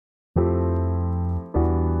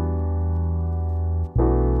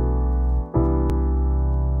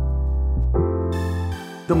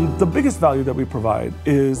The biggest value that we provide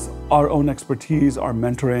is our own expertise, our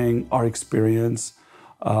mentoring, our experience,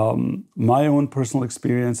 my own personal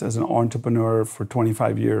experience as an entrepreneur for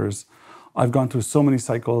 25 years. I've gone through so many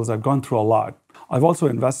cycles. I've gone through a lot. I've also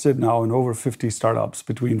invested now in over 50 startups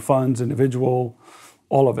between funds, individual,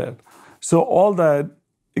 all of it. So all that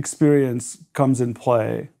experience comes in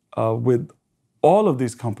play with all of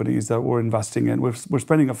these companies that we're investing in. We're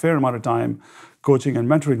spending a fair amount of time coaching and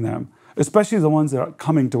mentoring them, especially the ones that are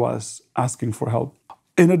coming to us asking for help.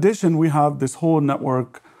 In addition, we have this whole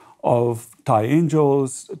network of Thai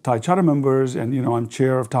Angels, Thai charter members, and I'm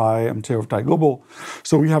chair of Thai, I'm chair of Thai Global.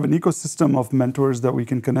 So we have an ecosystem of mentors that we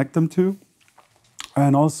can connect them to.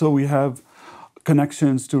 And also we have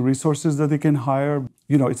connections to resources that they can hire.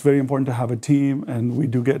 It's very important to have a team, and we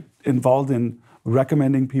do get involved in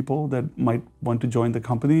recommending people that might want to join the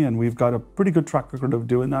company, and we've got a pretty good track record of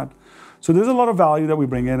doing that. So there's a lot of value that we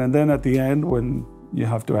bring in, and then at the end, when you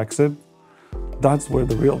have to exit, that's where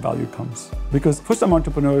the real value comes. Because first-time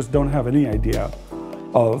entrepreneurs don't have any idea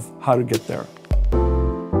of how to get there.